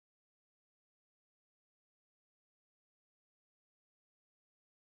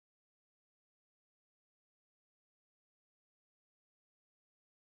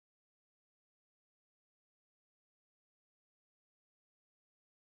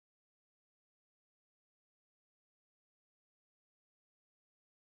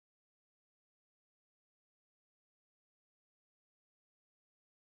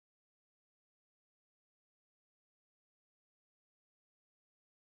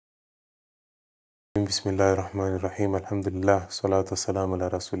Bismillahir Rahmanir Rahim. Alhamdulillah. Salatu wassalamu ala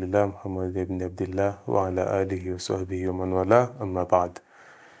Rasulillah Mohamed ibn Abdullah wa ala alihi wa sahbihi wa man wala. Amma ba'd.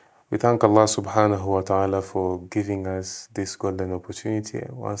 We thank Allah subhanahu wa ta'ala for giving us this golden opportunity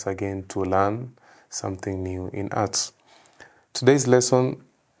once again to learn something new in arts. Today's lesson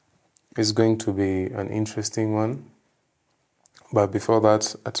is going to be an interesting one. But before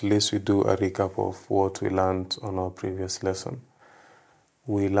that, at least we do a recap of what we learned on our previous lesson.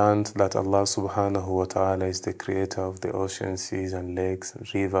 We learned that Allah subhanahu wa ta'ala is the creator of the oceans, seas and lakes and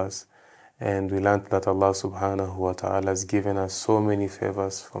rivers. And we learned that Allah subhanahu wa ta'ala has given us so many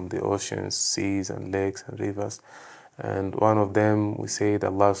favors from the oceans, seas and lakes and rivers. And one of them, we said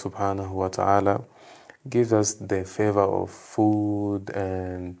Allah subhanahu wa ta'ala gives us the favor of food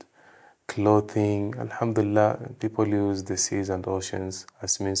and clothing. Alhamdulillah, people use the seas and oceans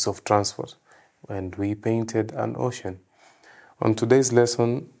as means of transport. And we painted an ocean. On today's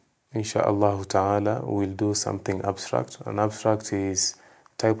lesson, insha'Allah ta'ala, we'll do something abstract. An abstract is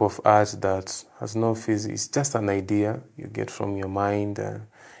type of art that has no physics. It's just an idea you get from your mind.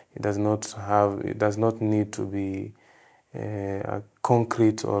 It does not need to be a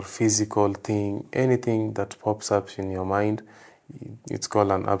concrete or physical thing. Anything that pops up in your mind, it's called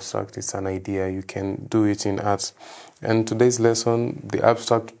an abstract. It's an idea. You can do it in art. And today's lesson, the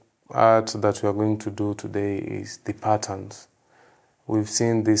abstract art that we are going to do today is the patterns. We've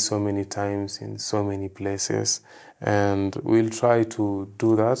seen this so many times in so many places, and we'll try to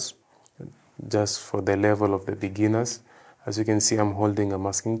do that just for the level of the beginners. As you can see, I'm holding a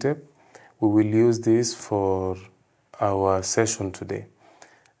masking tape. We will use this for our session today.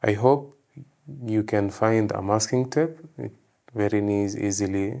 I hope you can find a masking tape. It's very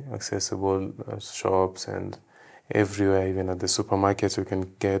easily accessible at shops and everywhere, even at the supermarkets you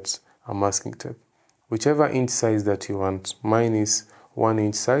can get a masking tape. Whichever inch size that you want. Mine is 1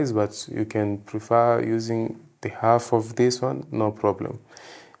 inch size, but you can prefer using the half of this one, no problem.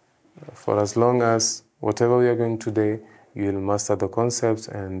 For as long as whatever we are going today, you will master the concepts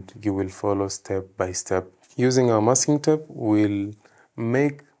and you will follow step by step. Using our masking tape, we'll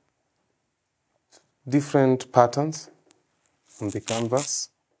make different patterns on the canvas.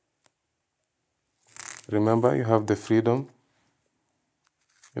 Remember, you have the freedom.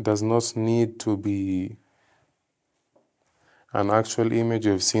 It does not need to be an actual image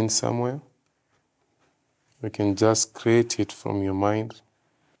you've seen somewhere. You can just create it from your mind.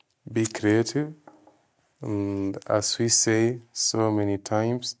 Be creative. And as we say so many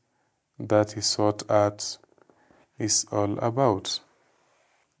times, that is what art is all about.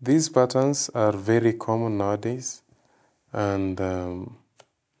 These patterns are very common nowadays, and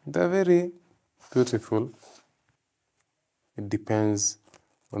they're very beautiful. It depends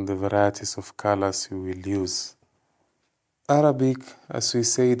on the varieties of colors you will use. Arabic, as we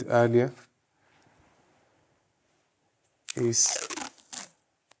said earlier, is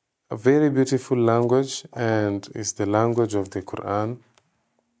a very beautiful language, and it's the language of the Quran.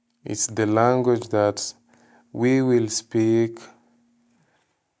 It's the language that we will speak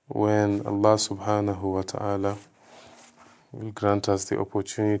when Allah subhanahu wa ta'ala will grant us the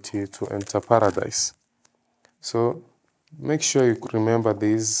opportunity to enter paradise. So make sure you remember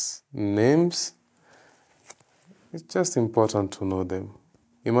these names. It's just important to know them.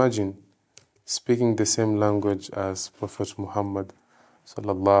 Imagine speaking the same language as Prophet Muhammad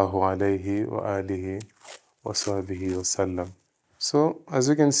sallallahu alayhi wa alihi wa sahbihi wa sallam. So as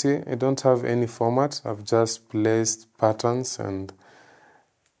you can see, I don't have any format. I've just placed patterns and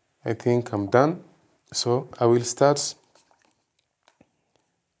I think I'm done. So I will start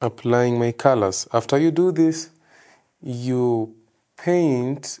applying my colors. After you do this, you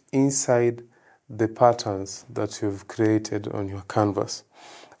paint inside the patterns that you've created on your canvas.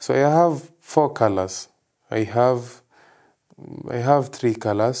 So I have 4 colors. I have 3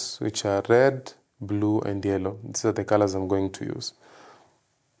 colors, which are red, blue, and yellow. These are the colors I'm going to use.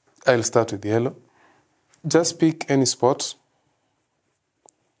 I'll start with yellow. Just pick any spot.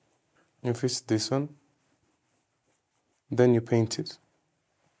 If it's this one, then you paint it.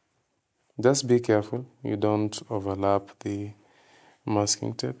 Just be careful you don't overlap the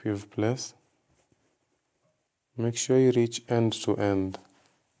masking tape you've placed. Make sure you reach end to end,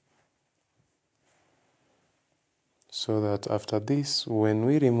 so that after this, when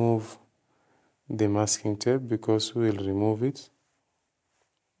we remove the masking tape, because we will remove it,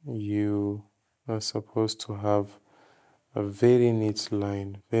 you are supposed to have a very neat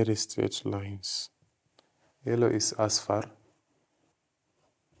line, very straight lines. Yellow is asfar.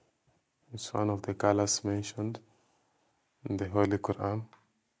 It's one of the colors mentioned in the Holy Quran.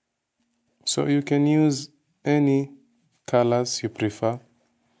 So you can use any colors you prefer.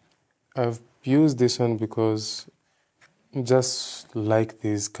 I've use this one because just like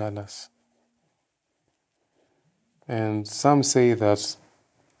these colors. And some say that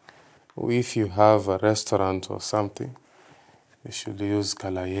if you have a restaurant or something, you should use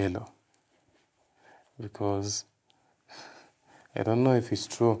color yellow, because I don't know if it's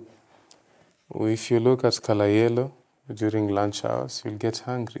true. If you look at color yellow during lunch hours, you'll get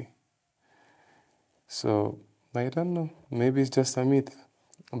hungry. So I don't know, maybe it's just a myth.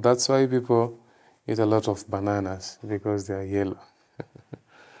 That's why people eat a lot of bananas, because they are yellow.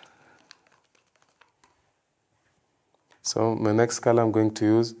 So my next color I'm going to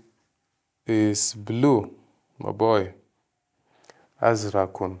use is blue, my boy.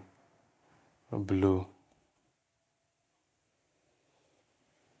 Azrakun, blue.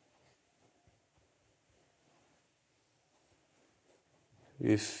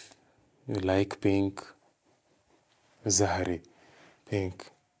 If you like pink, Zahari, pink.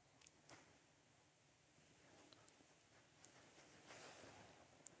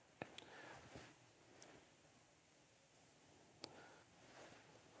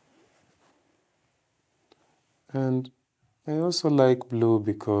 And I also like blue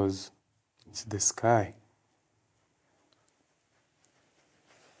because it's the sky.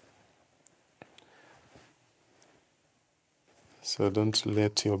 So don't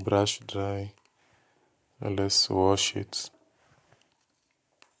let your brush dry, let's wash it.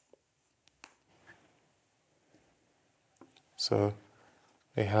 So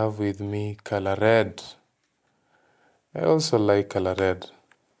I have with me color red. I also like color red.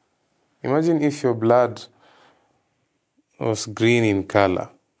 Imagine if your blood was green in color.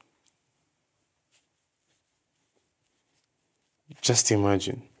 Just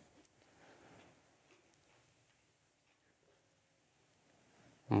imagine.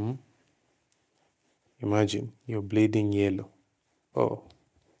 Imagine you're bleeding yellow. Oh,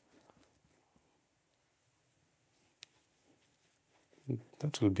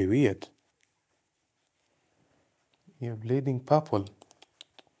 that will be weird. You're bleeding purple.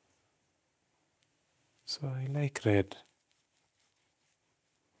 So I like red.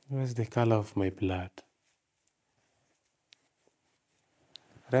 Where's the color of my blood?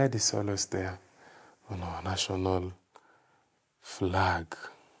 Red is always there on our national flag.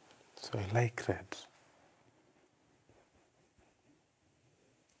 So I like red.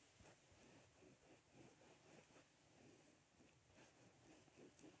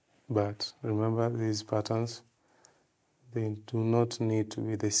 But remember, these patterns, they do not need to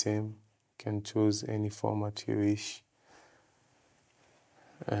be the same. You can choose any format you wish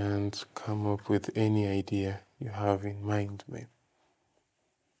and come up with any idea you have in mind, man.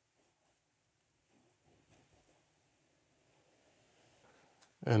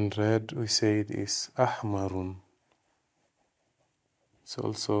 And red, we said, is ahmarun. It's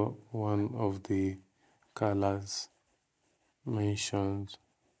also one of the colors mentioned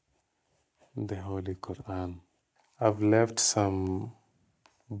in the Holy Quran. I've left some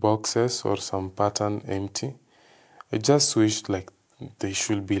boxes or some pattern empty. I just wish like they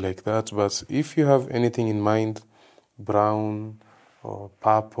should be like that, but if you have anything in mind, brown or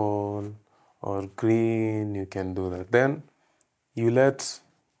purple or green, you can do that. Then you let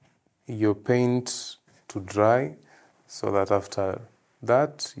your paint to dry, so that after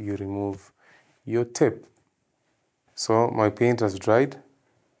that you remove your tip. So my paint has dried,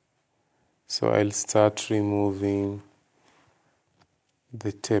 so I'll start removing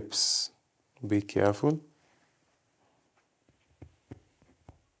the tips. Be careful.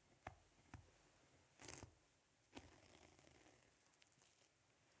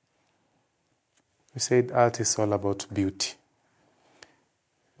 We said art is all about beauty,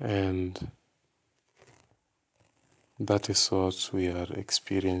 and that is what we are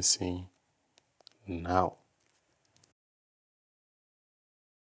experiencing now.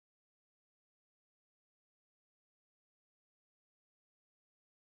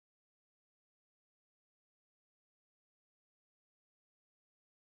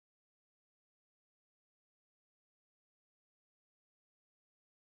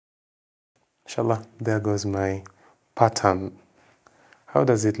 Inshallah, there goes my pattern. How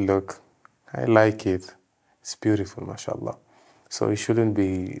does it look? I like it. It's beautiful, mashallah. So it shouldn't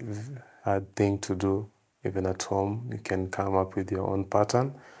be a hard thing to do, even at home. You can come up with your own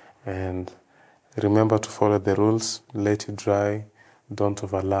pattern, and remember to follow the rules. Let it dry. Don't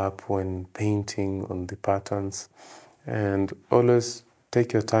overlap when painting on the patterns. And always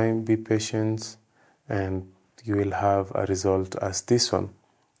take your time, be patient, and you will have a result as this one.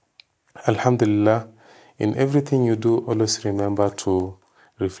 Alhamdulillah, in everything you do, always remember to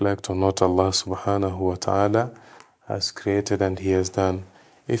reflect on what Allah subhanahu wa ta'ala has created and He has done.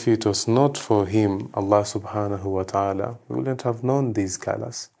 If it was not for him, Allah subhanahu wa ta'ala, we wouldn't have known these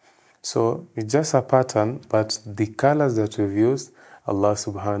colors. So it's just a pattern, but the colors that we've used, Allah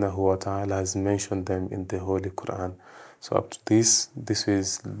subhanahu wa ta'ala has mentioned them in the Holy Quran. So up to this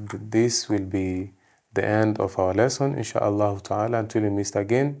will be the end of our lesson, inshallah ta'ala, until we meet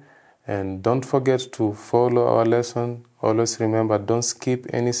again. And don't forget to follow our lesson. Always remember, don't skip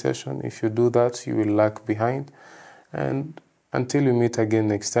any session. If you do that, you will lag behind. And until we meet again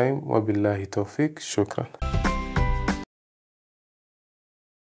next time, wabillahi tawfiq, shukran.